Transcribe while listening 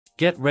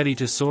Get ready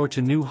to soar to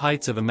new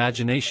heights of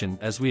imagination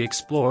as we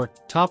explore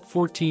top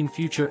 14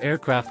 future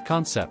aircraft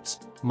concepts.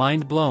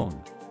 Mind blown.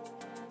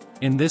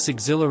 In this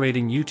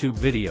exhilarating YouTube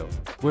video,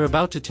 we're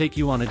about to take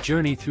you on a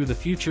journey through the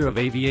future of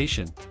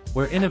aviation,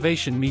 where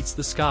innovation meets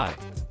the sky.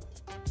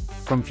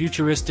 From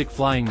futuristic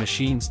flying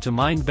machines to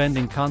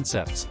mind-bending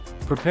concepts,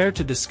 prepare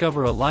to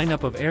discover a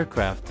lineup of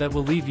aircraft that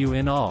will leave you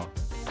in awe.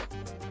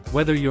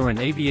 Whether you're an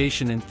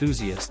aviation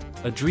enthusiast,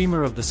 a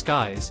dreamer of the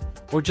skies,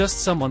 or just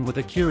someone with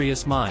a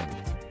curious mind,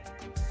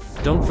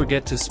 don't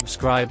forget to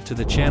subscribe to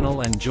the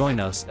channel and join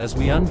us as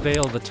we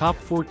unveil the top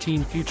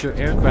 14 future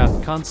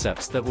aircraft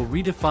concepts that will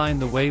redefine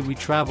the way we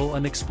travel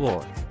and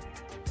explore.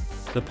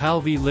 The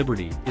PALV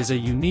Liberty is a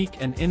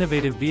unique and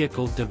innovative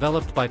vehicle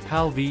developed by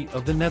PALV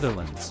of the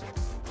Netherlands.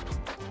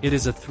 It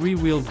is a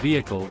three-wheeled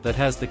vehicle that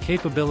has the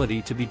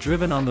capability to be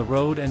driven on the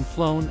road and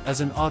flown as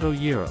an auto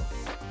gyro.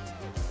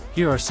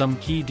 Here are some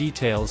key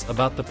details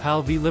about the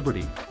PALV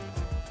Liberty.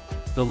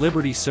 The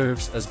Liberty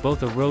serves as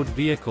both a road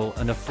vehicle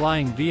and a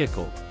flying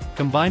vehicle,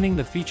 combining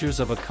the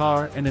features of a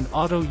car and an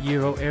auto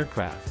gyro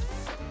aircraft.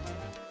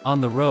 On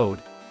the road,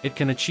 it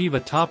can achieve a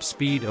top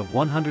speed of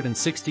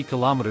 160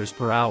 km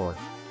per hour,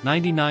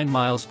 99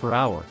 miles per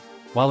hour,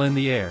 while in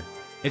the air,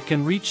 it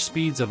can reach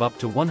speeds of up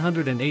to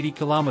 180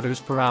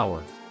 km per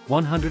hour,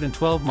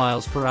 112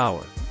 miles per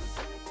hour.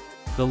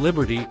 The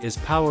Liberty is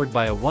powered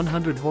by a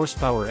 100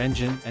 horsepower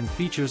engine and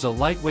features a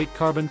lightweight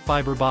carbon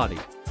fiber body.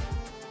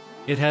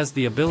 It has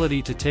the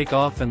ability to take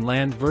off and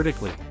land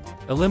vertically,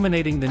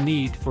 eliminating the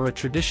need for a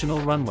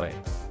traditional runway.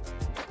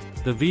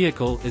 The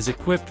vehicle is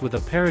equipped with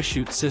a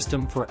parachute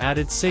system for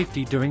added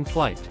safety during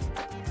flight.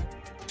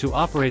 To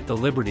operate the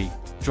Liberty,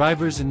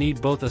 drivers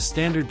need both a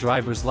standard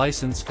driver's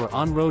license for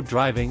on-road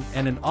driving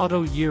and an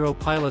auto gyro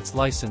pilot's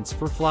license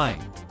for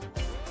flying.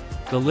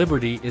 The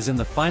Liberty is in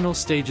the final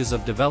stages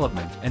of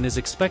development and is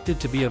expected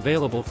to be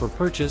available for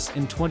purchase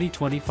in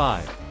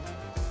 2025.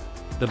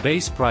 The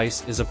base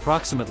price is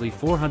approximately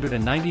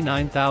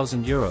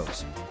 499,000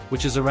 euros,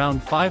 which is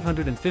around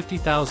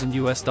 $550,000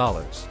 US.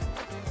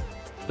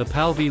 The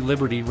PALV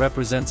Liberty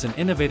represents an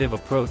innovative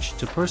approach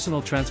to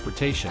personal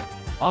transportation,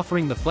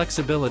 offering the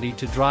flexibility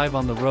to drive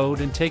on the road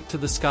and take to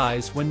the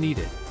skies when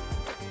needed.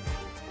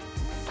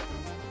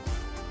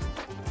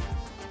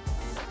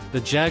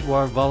 The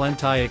Jaguar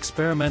Valenti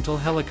experimental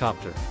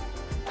helicopter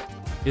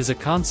is a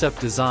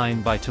concept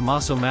designed by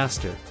Tommaso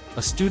Master,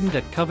 a student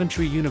at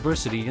Coventry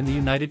University in the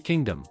United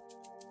Kingdom.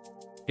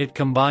 It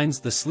combines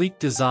the sleek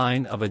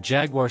design of a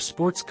Jaguar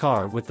sports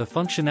car with the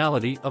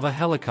functionality of a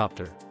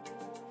helicopter.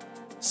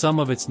 Some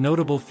of its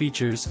notable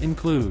features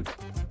include: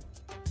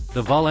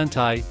 the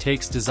Valenti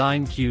takes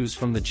design cues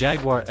from the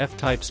Jaguar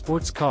F-Type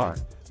sports car,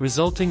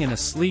 resulting in a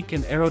sleek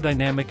and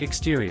aerodynamic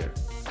exterior.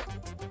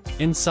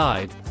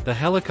 Inside, the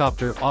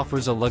helicopter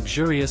offers a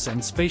luxurious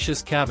and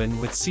spacious cabin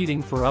with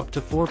seating for up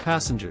to 4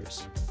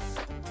 passengers.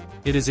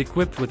 It is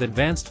equipped with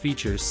advanced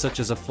features such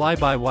as a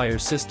fly-by-wire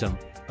system,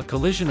 a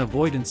collision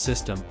avoidance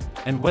system,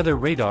 and weather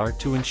radar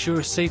to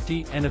ensure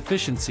safety and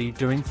efficiency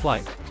during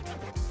flight.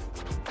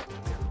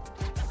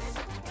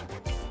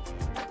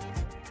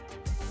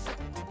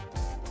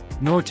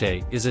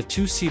 Norte is a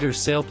 2-seater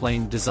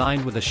sailplane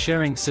designed with a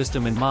sharing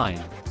system in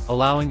mind,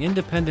 allowing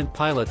independent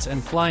pilots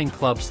and flying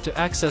clubs to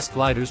access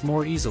gliders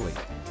more easily.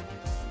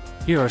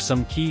 Here are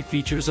some key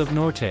features of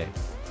Norte.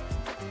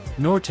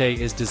 Norte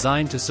is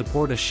designed to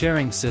support a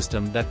sharing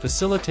system that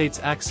facilitates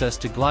access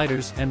to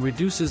gliders and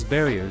reduces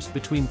barriers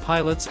between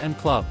pilots and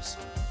clubs.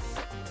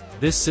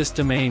 This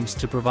system aims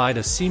to provide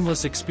a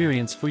seamless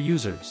experience for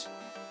users.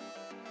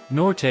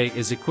 Norte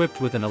is equipped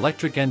with an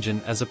electric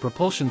engine as a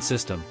propulsion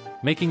system,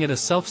 making it a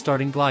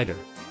self-starting glider.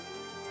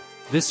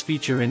 This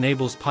feature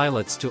enables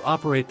pilots to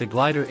operate the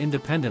glider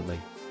independently,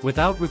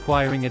 without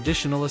requiring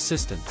additional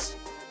assistance.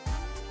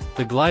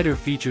 The glider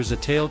features a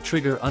tail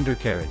trigger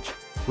undercarriage,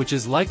 which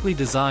is likely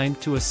designed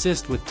to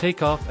assist with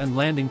takeoff and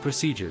landing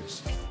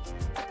procedures.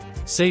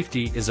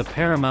 Safety is a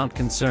paramount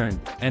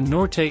concern, and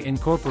Norte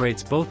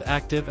incorporates both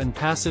active and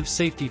passive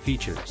safety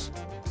features.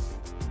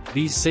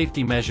 These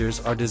safety measures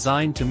are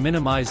designed to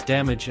minimize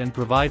damage and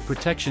provide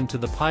protection to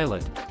the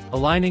pilot,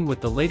 aligning with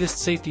the latest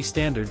safety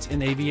standards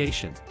in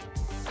aviation.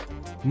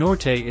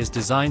 Norte is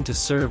designed to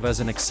serve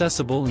as an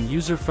accessible and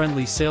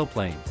user-friendly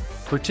sailplane,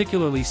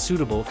 particularly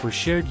suitable for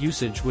shared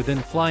usage within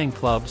flying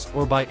clubs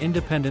or by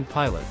independent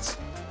pilots.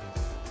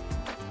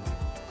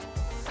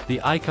 The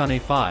Icon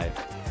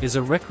A5 is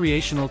a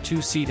recreational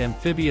 2-seat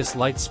amphibious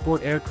light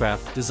sport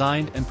aircraft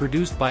designed and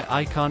produced by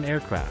Icon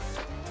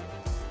Aircraft.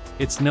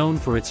 It's known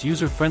for its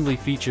user-friendly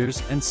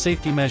features and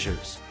safety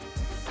measures.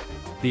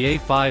 The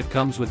A5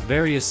 comes with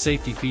various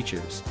safety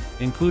features,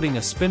 including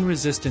a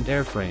spin-resistant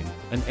airframe,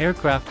 an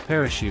aircraft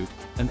parachute,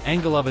 an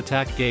angle of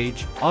attack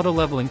gauge,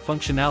 auto-leveling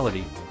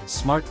functionality,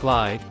 smart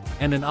glide,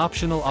 and an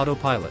optional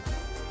autopilot.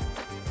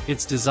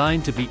 It's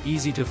designed to be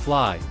easy to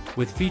fly,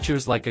 with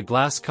features like a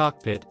glass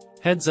cockpit,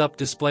 heads-up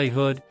display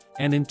hood,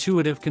 and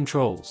intuitive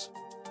controls.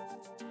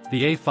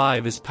 The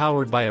A5 is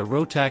powered by a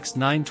Rotax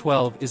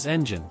 912 IS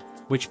engine,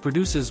 which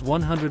produces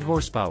 100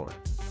 horsepower.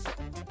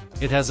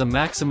 It has a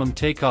maximum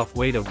takeoff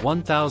weight of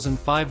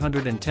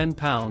 1,510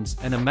 pounds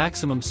and a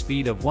maximum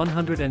speed of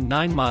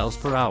 109 miles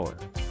per hour.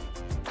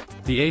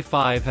 The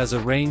A5 has a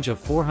range of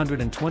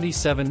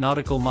 427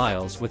 nautical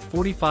miles with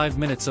 45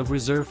 minutes of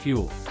reserve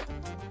fuel.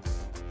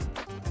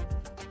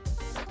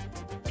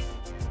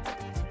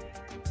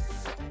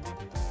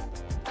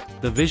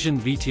 The Vision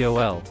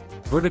VTOL,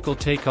 vertical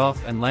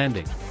takeoff and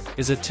landing,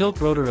 is a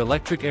tilt-rotor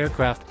electric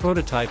aircraft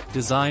prototype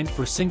designed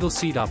for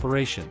single-seat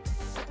operation.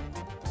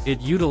 It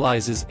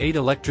utilizes 8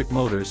 electric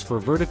motors for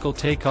vertical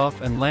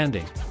takeoff and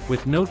landing,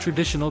 with no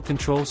traditional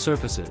control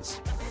surfaces.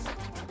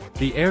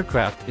 The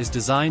aircraft is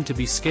designed to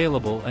be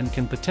scalable and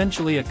can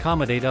potentially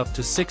accommodate up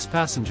to 6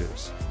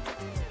 passengers.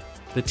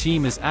 The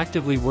team is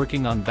actively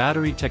working on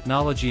battery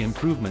technology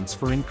improvements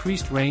for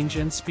increased range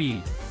and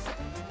speed.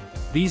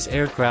 These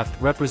aircraft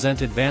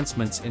represent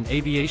advancements in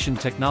aviation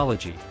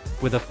technology,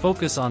 with a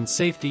focus on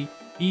safety,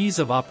 ease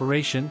of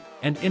operation,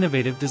 and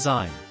innovative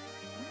design.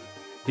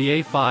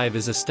 The A5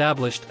 is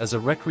established as a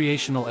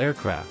recreational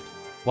aircraft,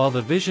 while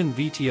the Vision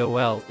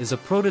VTOL is a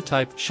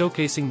prototype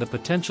showcasing the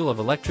potential of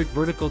electric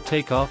vertical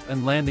takeoff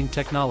and landing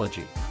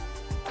technology.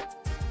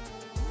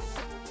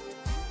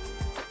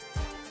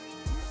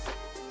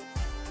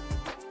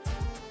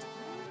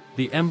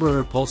 The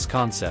Embraer Pulse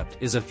concept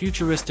is a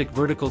futuristic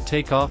vertical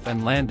takeoff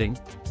and landing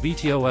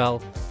 (VTOL)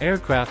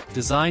 aircraft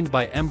designed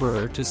by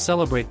Embraer to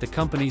celebrate the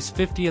company's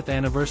 50th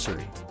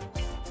anniversary.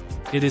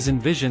 It is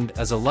envisioned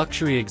as a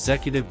luxury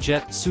executive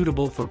jet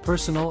suitable for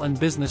personal and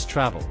business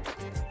travel.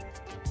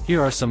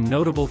 Here are some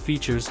notable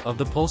features of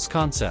the Pulse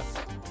concept.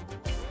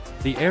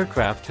 The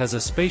aircraft has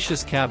a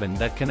spacious cabin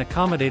that can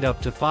accommodate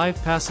up to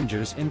 5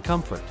 passengers in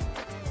comfort.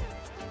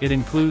 It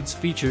includes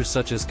features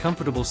such as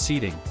comfortable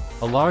seating,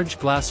 a large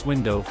glass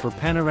window for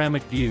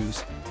panoramic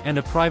views, and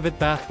a private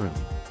bathroom.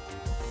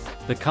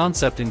 The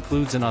concept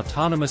includes an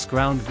autonomous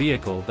ground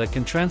vehicle that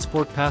can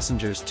transport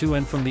passengers to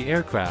and from the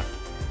aircraft,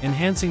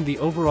 enhancing the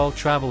overall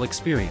travel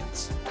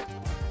experience.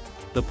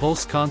 The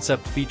Pulse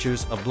concept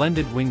features a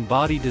blended wing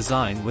body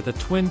design with a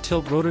twin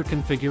tilt-rotor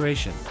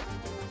configuration.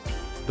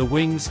 The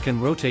wings can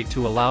rotate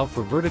to allow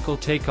for vertical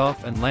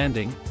takeoff and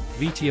landing,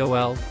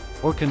 VTOL,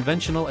 or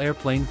conventional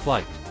airplane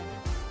flight.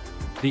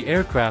 The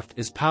aircraft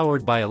is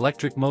powered by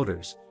electric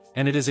motors,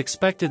 and it is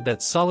expected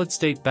that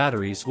solid-state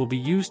batteries will be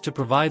used to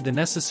provide the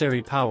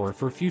necessary power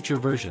for future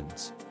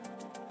versions.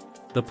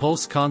 The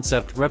Pulse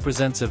concept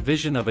represents a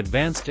vision of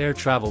advanced air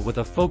travel with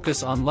a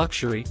focus on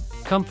luxury,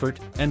 comfort,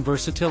 and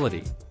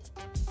versatility.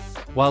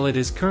 While it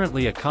is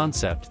currently a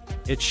concept,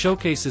 it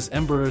showcases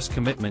Embraer's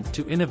commitment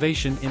to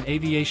innovation in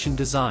aviation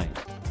design.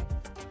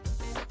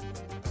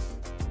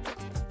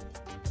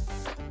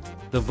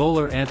 The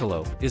Volar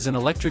Antelope is an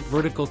electric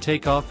vertical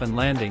takeoff and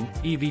landing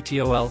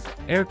 (eVTOL)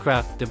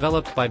 aircraft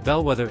developed by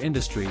Bellwether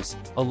Industries,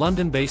 a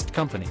London-based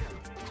company.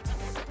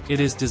 It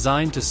is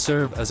designed to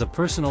serve as a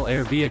personal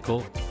air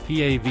vehicle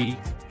 (PAV)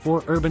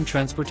 for urban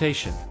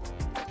transportation.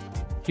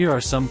 Here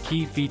are some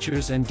key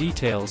features and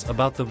details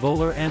about the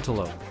Volar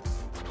Antelope.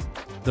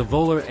 The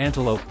Volar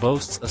Antelope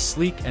boasts a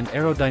sleek and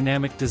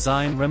aerodynamic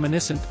design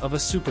reminiscent of a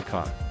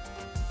supercar.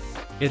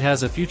 It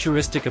has a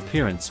futuristic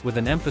appearance with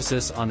an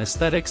emphasis on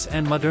aesthetics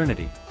and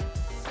modernity.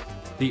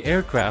 The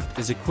aircraft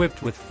is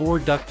equipped with 4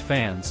 duct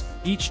fans,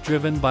 each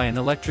driven by an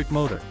electric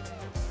motor.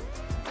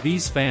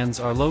 These fans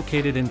are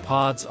located in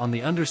pods on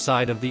the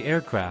underside of the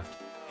aircraft,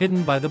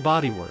 hidden by the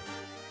bodywork.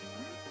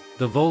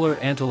 The Volar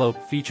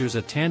Antelope features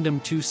a tandem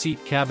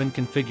 2-seat cabin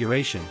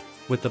configuration,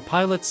 with the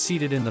pilots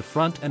seated in the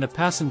front and a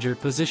passenger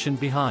positioned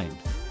behind.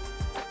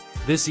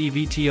 This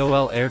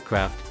eVTOL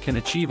aircraft can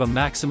achieve a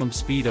maximum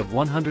speed of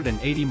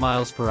 180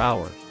 miles per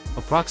hour,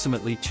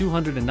 approximately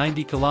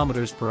 290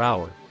 kilometers per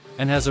hour,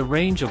 and has a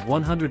range of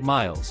 100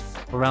 miles,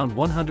 around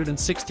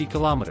 160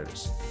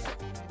 kilometers.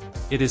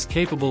 It is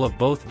capable of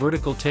both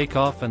vertical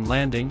takeoff and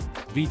landing,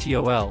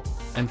 VTOL,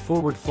 and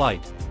forward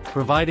flight,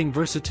 providing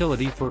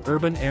versatility for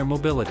urban air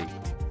mobility.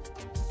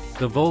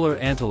 The Volar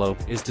Antelope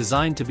is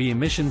designed to be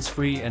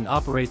emissions-free and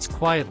operates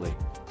quietly,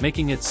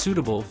 making it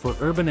suitable for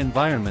urban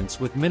environments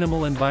with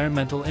minimal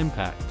environmental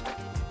impact.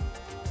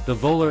 The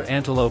Volar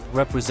Antelope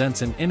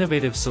represents an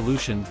innovative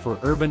solution for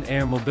urban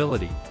air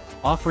mobility,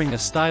 offering a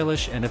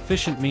stylish and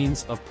efficient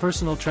means of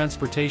personal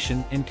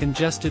transportation in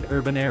congested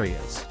urban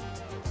areas.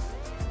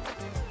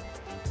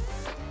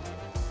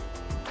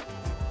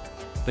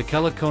 The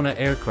Kalikona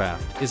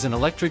Aircraft is an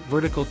electric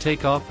vertical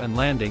takeoff and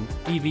landing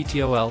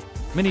 (eVTOL)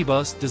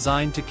 minibus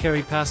designed to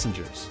carry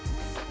passengers.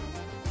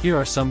 Here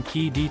are some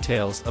key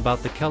details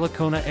about the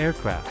Kalikona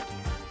Aircraft.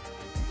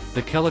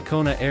 The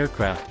Kalikona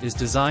Aircraft is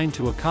designed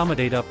to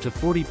accommodate up to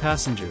 40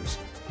 passengers,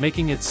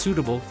 making it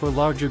suitable for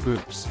larger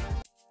groups.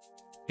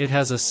 It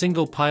has a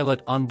single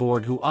pilot on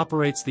board who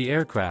operates the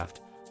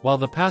aircraft, while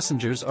the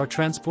passengers are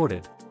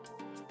transported.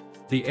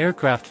 The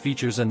aircraft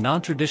features a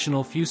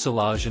non-traditional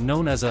fuselage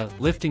known as a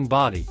lifting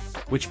body,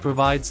 which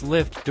provides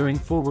lift during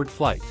forward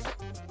flight.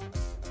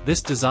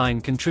 This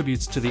design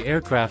contributes to the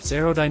aircraft's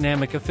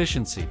aerodynamic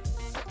efficiency.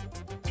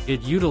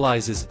 It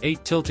utilizes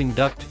 8 tilting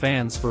duct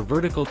fans for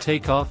vertical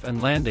takeoff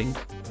and landing,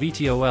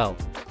 VTOL,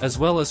 as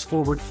well as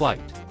forward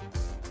flight.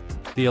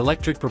 The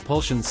electric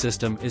propulsion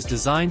system is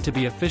designed to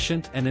be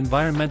efficient and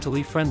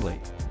environmentally friendly.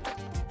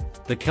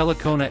 The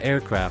Kalikona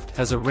Aircraft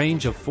has a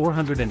range of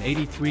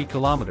 483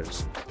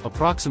 kilometers,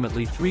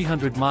 approximately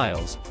 300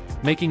 miles,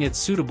 making it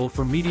suitable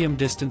for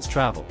medium-distance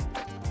travel.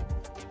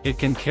 It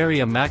can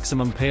carry a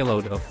maximum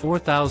payload of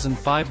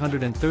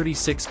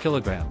 4,536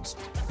 kilograms,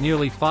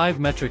 nearly 5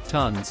 metric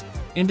tons,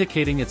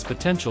 indicating its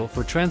potential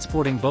for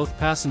transporting both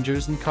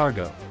passengers and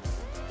cargo.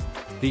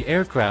 The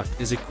aircraft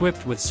is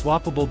equipped with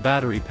swappable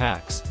battery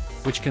packs,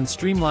 which can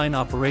streamline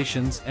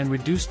operations and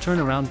reduce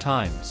turnaround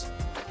times.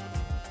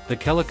 The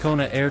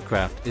Kalikona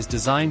Aircraft is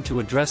designed to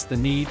address the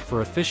need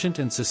for efficient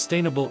and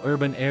sustainable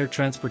urban air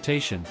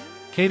transportation,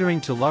 catering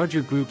to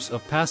larger groups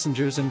of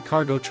passengers and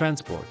cargo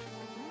transport.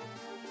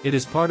 It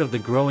is part of the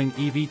growing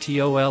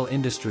eVTOL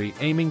industry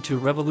aiming to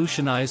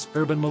revolutionize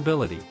urban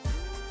mobility.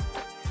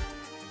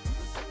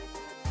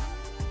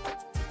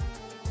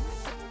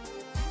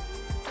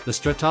 The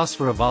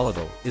Stratosphora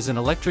Volatile is an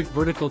electric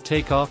vertical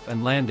takeoff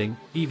and landing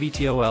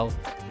 (eVTOL)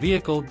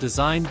 vehicle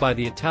designed by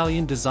the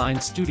Italian design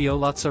studio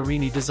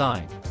Lazzarini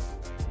Design.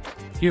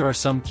 Here are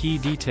some key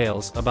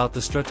details about the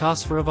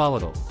Stratosphora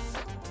Volatile.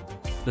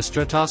 The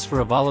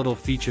Stratosphora Volatile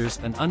features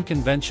an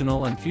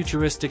unconventional and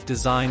futuristic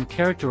design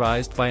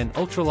characterized by an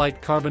ultralight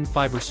carbon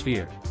fiber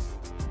sphere.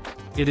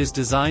 It is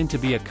designed to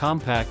be a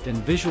compact and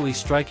visually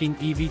striking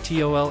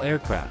eVTOL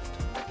aircraft.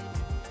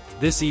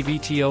 This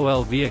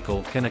eVTOL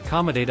vehicle can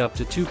accommodate up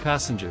to 2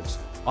 passengers,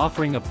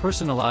 offering a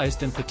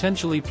personalized and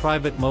potentially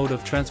private mode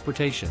of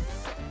transportation.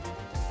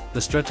 The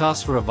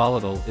Stratosphora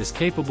Volatile is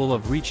capable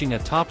of reaching a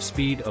top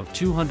speed of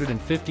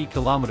 250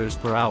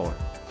 km per hour,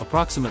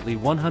 approximately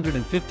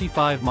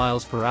 155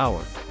 miles per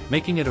hour,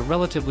 making it a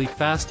relatively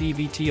fast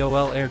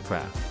eVTOL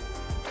aircraft.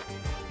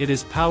 It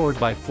is powered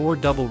by 4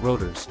 double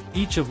rotors,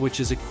 each of which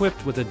is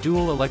equipped with a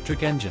dual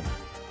electric engine.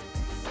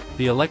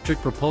 The electric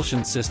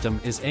propulsion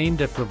system is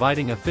aimed at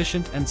providing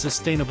efficient and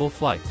sustainable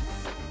flight.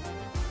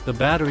 The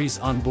batteries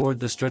on board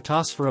the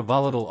Stratosphora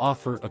Volatile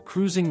offer a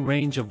cruising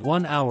range of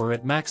 1 hour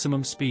at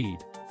maximum speed.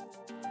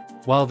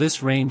 While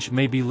this range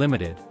may be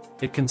limited,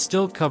 it can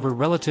still cover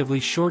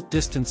relatively short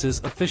distances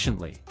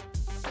efficiently.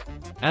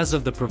 As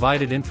of the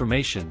provided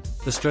information,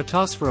 the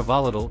Stratosphora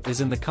Volatile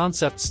is in the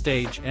concept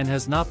stage and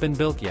has not been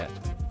built yet.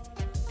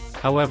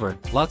 However,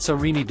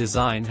 Lazzarini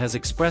Design has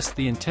expressed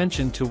the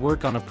intention to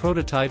work on a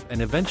prototype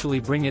and eventually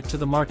bring it to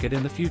the market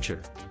in the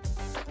future.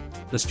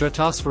 The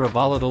Stratosphora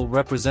Volatile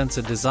represents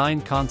a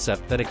design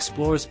concept that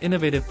explores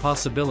innovative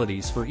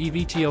possibilities for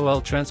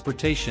eVTOL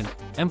transportation,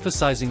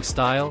 emphasizing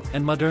style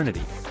and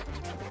modernity.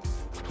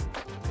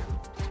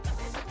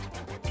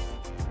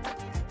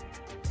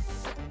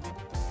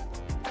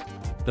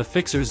 The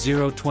Fixer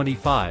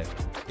 025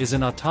 is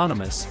an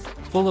autonomous,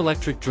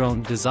 full-electric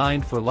drone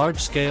designed for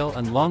large-scale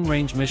and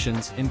long-range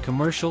missions in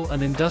commercial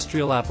and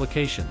industrial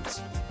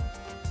applications.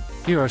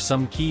 Here are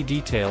some key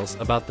details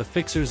about the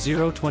Fixer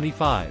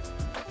 025.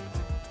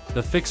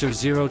 The Fixer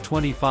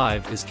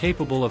 025 is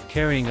capable of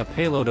carrying a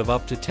payload of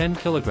up to 10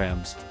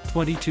 kilograms,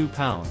 22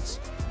 pounds.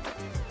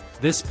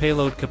 This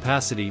payload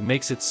capacity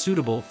makes it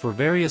suitable for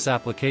various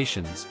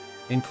applications,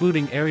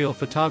 including aerial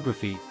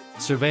photography,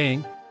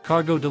 surveying,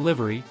 cargo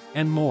delivery,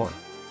 and more.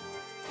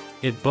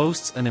 It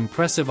boasts an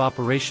impressive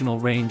operational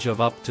range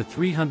of up to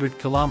 300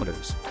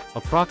 kilometers,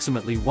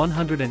 approximately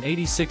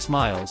 186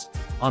 miles,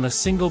 on a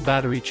single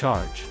battery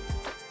charge.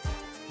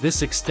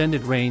 This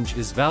extended range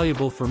is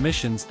valuable for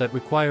missions that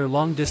require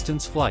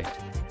long-distance flight.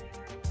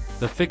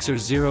 The Fixer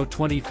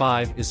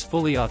 025 is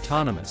fully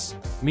autonomous,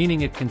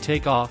 meaning it can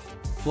take off,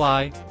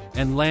 fly,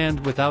 and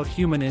land without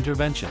human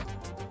intervention.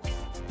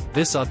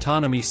 This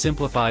autonomy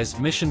simplifies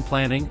mission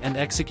planning and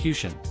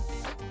execution.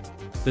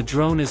 The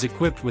drone is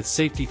equipped with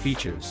safety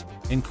features,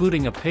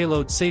 including a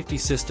payload safety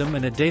system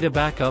and a data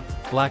backup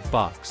black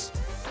box.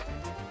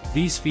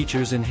 These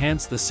features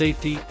enhance the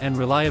safety and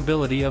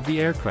reliability of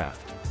the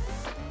aircraft.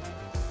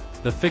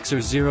 The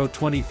Fixer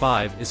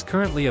 025 is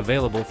currently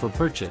available for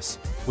purchase,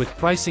 with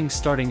pricing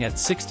starting at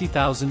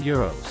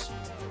 €60,000.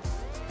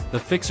 The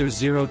Fixer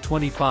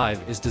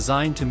 025 is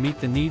designed to meet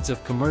the needs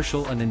of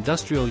commercial and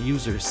industrial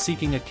users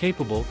seeking a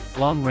capable,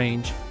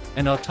 long-range,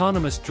 and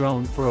autonomous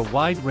drone for a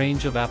wide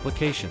range of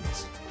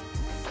applications.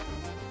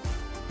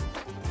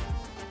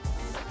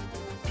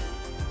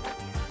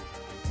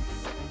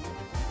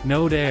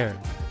 Node Air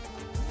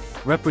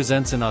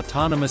represents an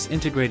autonomous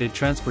integrated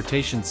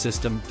transportation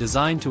system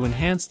designed to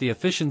enhance the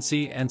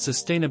efficiency and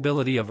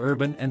sustainability of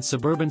urban and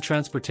suburban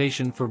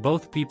transportation for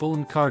both people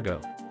and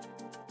cargo.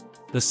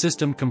 The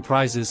system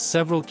comprises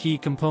several key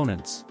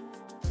components.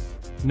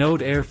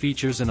 Node Air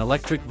features an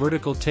electric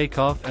vertical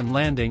takeoff and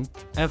landing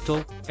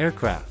 (EVTOL)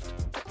 aircraft.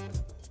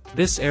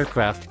 This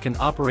aircraft can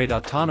operate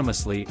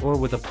autonomously or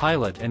with a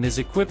pilot and is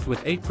equipped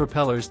with 8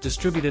 propellers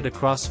distributed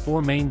across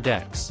 4 main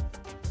decks.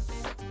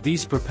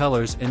 These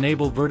propellers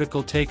enable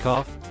vertical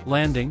takeoff,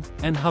 landing,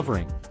 and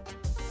hovering.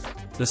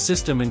 The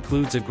system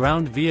includes a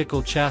ground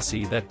vehicle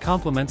chassis that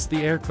complements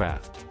the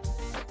aircraft.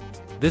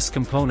 This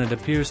component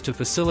appears to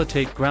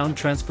facilitate ground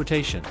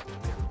transportation.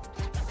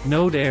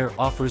 Norte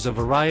offers a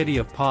variety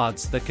of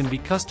pods that can be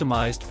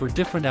customized for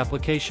different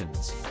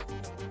applications.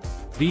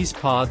 These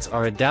pods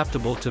are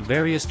adaptable to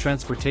various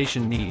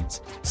transportation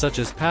needs, such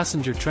as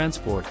passenger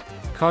transport,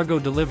 cargo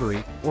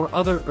delivery, or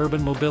other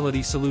urban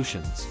mobility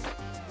solutions.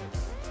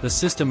 The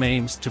system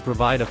aims to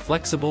provide a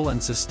flexible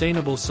and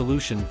sustainable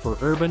solution for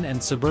urban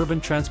and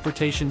suburban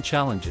transportation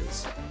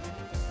challenges.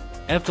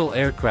 Eftel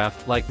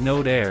aircraft like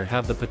Norte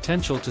have the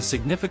potential to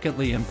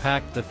significantly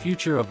impact the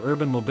future of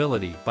urban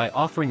mobility by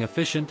offering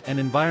efficient and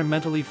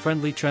environmentally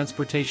friendly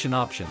transportation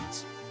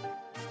options.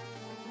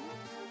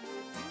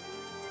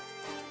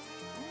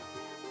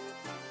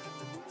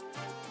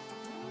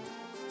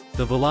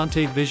 The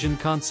Volante Vision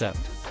concept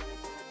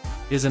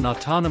is an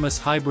autonomous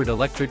hybrid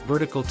electric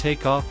vertical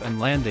takeoff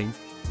and landing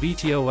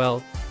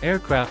 (VTOL)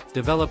 aircraft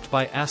developed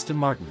by Aston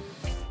Martin.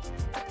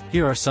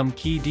 Here are some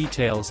key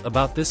details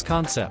about this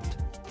concept.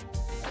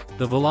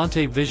 The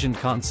Volante Vision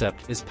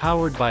concept is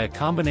powered by a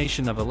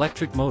combination of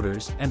electric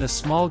motors and a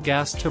small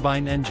gas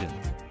turbine engine.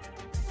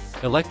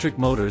 Electric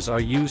motors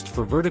are used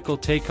for vertical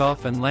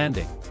takeoff and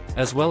landing,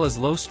 as well as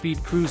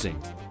low-speed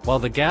cruising, while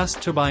the gas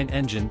turbine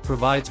engine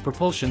provides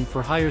propulsion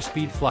for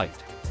higher-speed flight.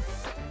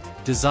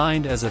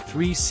 Designed as a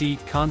 3-seat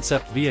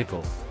concept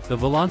vehicle, the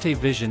Volante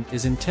Vision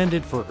is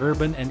intended for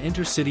urban and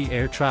intercity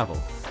air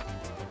travel.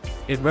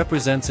 It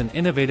represents an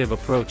innovative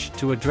approach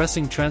to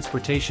addressing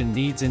transportation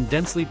needs in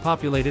densely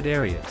populated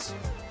areas.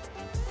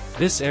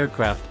 This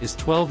aircraft is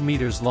 12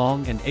 meters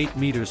long and 8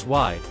 meters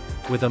wide,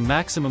 with a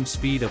maximum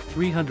speed of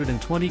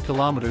 320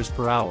 kilometers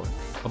per hour,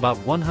 about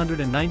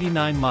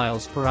 199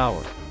 miles per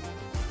hour.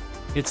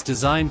 Its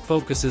design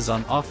focuses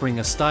on offering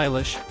a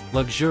stylish,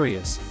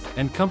 luxurious,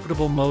 and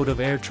comfortable mode of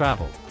air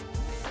travel.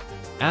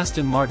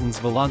 Aston Martin's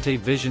Volante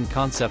Vision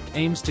concept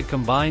aims to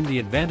combine the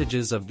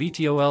advantages of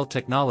VTOL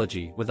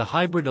technology with a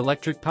hybrid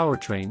electric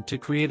powertrain to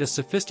create a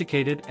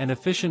sophisticated and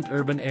efficient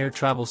urban air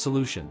travel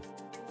solution.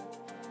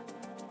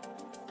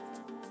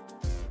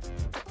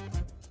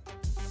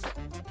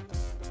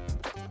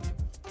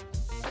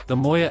 The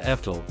Moya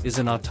Eftel is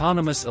an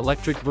autonomous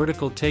electric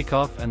vertical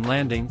takeoff and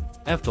landing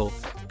 (EFTEL)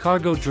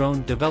 cargo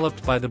drone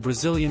developed by the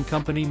Brazilian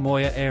company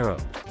Moya Aero.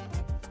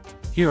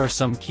 Here are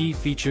some key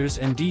features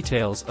and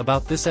details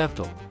about this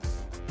EFTEL.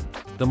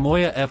 The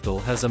Moya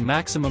Eftel has a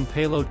maximum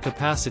payload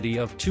capacity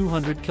of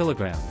 200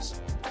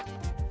 kilograms.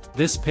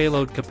 This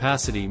payload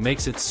capacity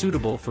makes it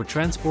suitable for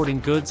transporting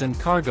goods and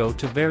cargo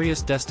to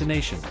various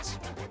destinations.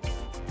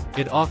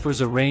 It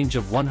offers a range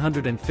of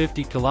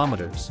 150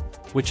 kilometers,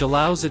 which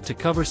allows it to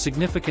cover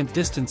significant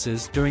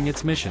distances during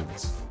its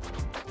missions.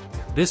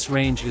 This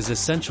range is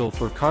essential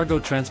for cargo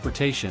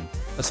transportation,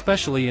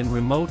 especially in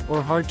remote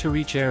or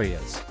hard-to-reach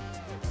areas.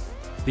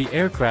 The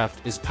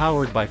aircraft is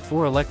powered by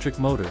 4 electric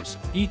motors,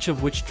 each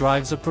of which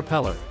drives a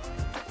propeller.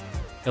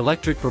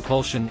 Electric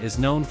propulsion is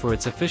known for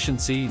its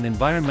efficiency and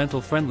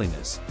environmental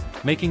friendliness,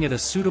 making it a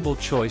suitable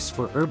choice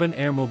for urban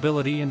air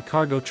mobility and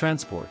cargo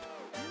transport.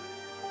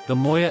 The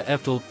Moya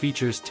Eftel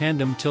features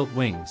tandem tilt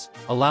wings,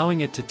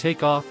 allowing it to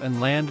take off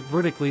and land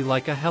vertically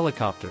like a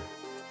helicopter.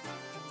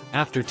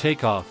 After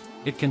takeoff,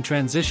 it can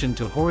transition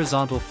to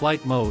horizontal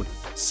flight mode,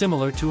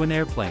 similar to an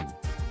airplane.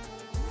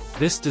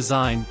 This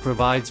design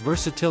provides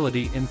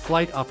versatility in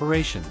flight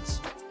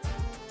operations.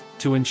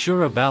 To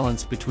ensure a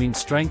balance between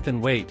strength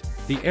and weight,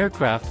 the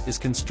aircraft is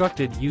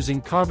constructed using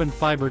carbon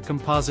fiber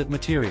composite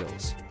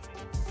materials.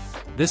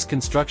 This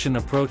construction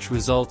approach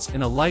results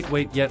in a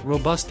lightweight yet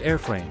robust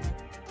airframe.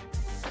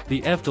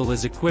 The Eftel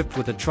is equipped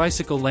with a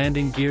tricycle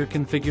landing gear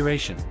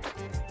configuration.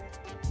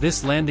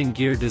 This landing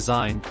gear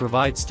design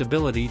provides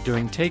stability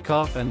during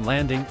takeoff and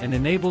landing and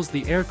enables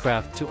the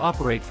aircraft to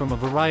operate from a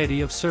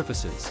variety of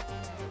surfaces.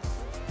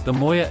 The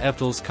Moya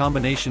Eftel's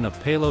combination of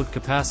payload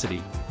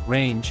capacity,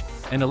 range,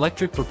 and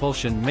electric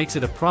propulsion makes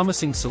it a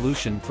promising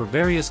solution for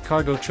various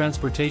cargo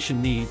transportation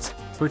needs,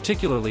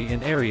 particularly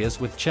in areas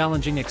with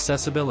challenging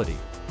accessibility.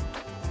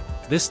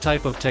 This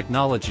type of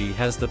technology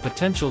has the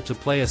potential to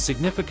play a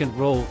significant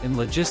role in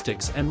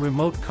logistics and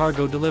remote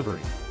cargo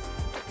delivery.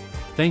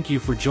 Thank you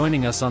for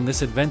joining us on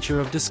this adventure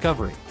of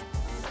discovery.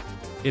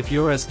 If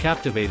you're as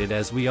captivated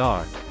as we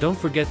are, don't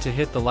forget to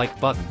hit the like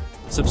button,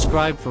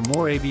 subscribe for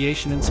more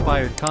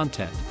aviation-inspired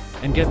content,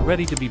 and get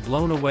ready to be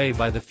blown away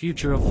by the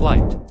future of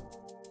flight.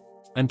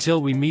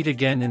 Until we meet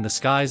again in the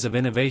skies of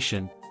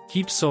innovation,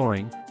 keep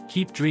soaring,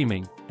 keep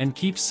dreaming, and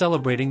keep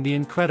celebrating the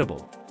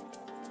incredible.